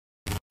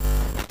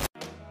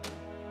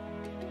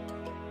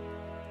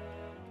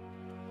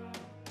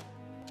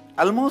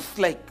almost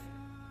like,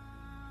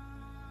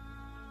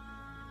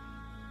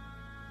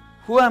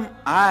 who am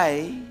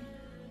I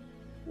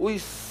who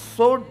is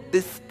so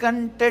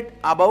discontented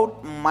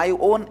about my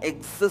own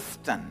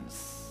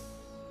existence?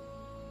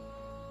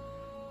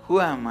 Who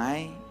am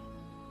I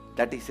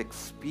that is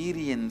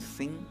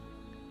experiencing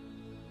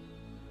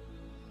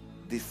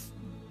this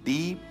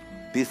deep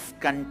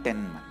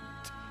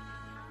discontentment,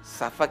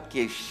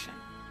 suffocation?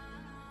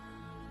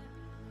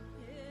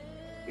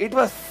 It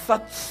was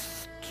such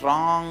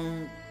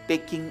strong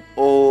taking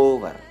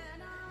over.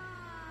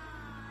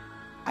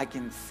 I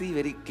can see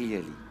very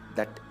clearly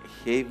that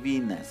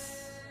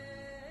heaviness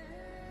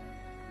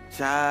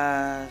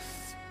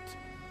just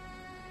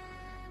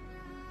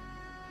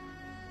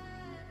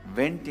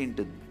went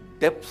into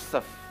depths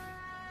of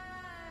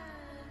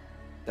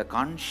the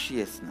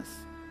consciousness.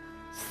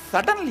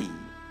 Suddenly,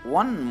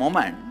 one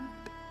moment,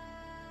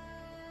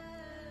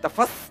 the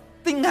first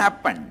thing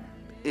happened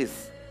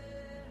is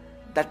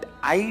that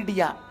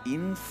idea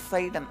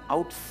inside and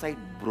outside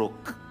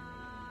broke.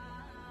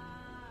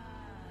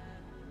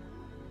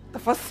 The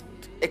first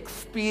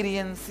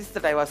experience is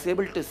that I was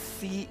able to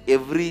see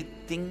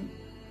everything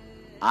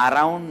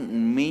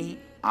around me,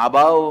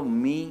 above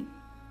me,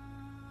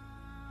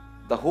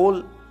 the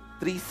whole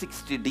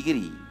 360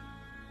 degree,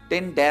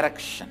 10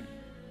 direction,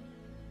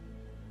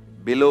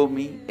 below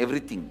me,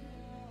 everything.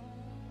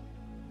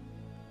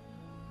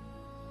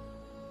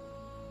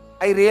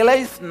 I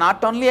realized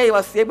not only I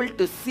was able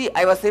to see,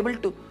 I was able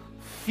to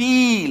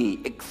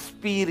feel,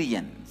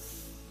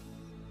 experience.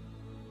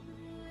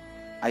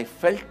 I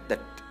felt that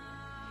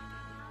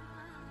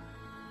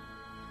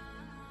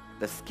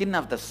the skin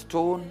of the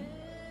stone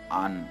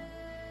on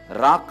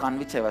rock on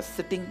which I was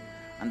sitting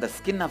and the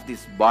skin of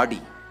this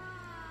body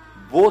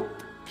both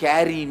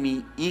carry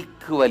me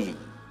equally.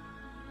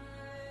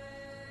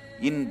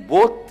 In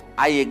both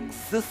I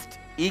exist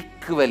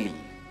equally.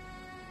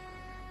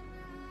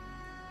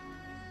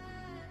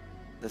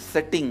 The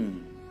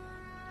setting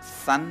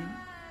sun,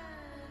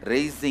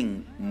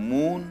 rising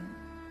moon,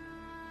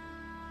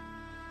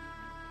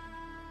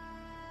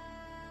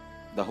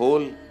 the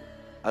whole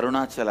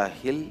Arunachala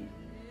hill,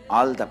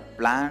 all the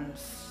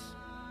plants,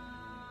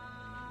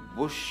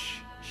 bush,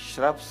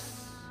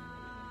 shrubs,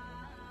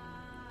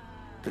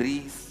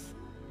 trees,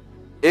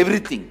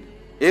 everything,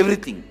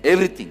 everything,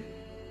 everything.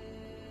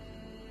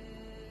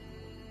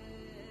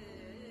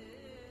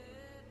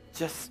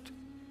 Just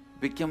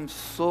became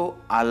so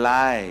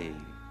alive.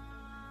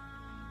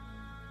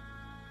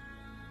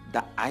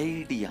 The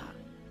idea,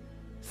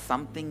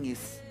 something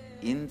is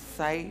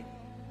inside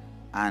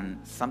and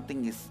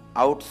something is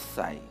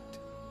outside,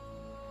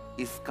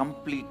 is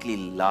completely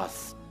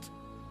lost.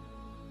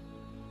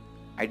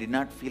 I did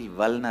not feel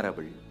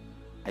vulnerable.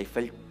 I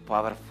felt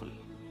powerful.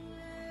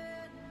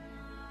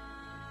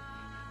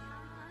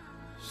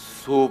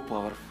 So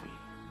powerful.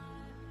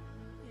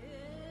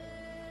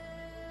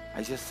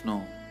 I just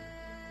know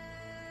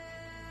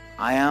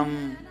I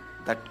am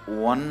that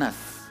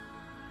oneness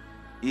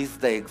is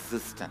the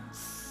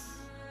existence.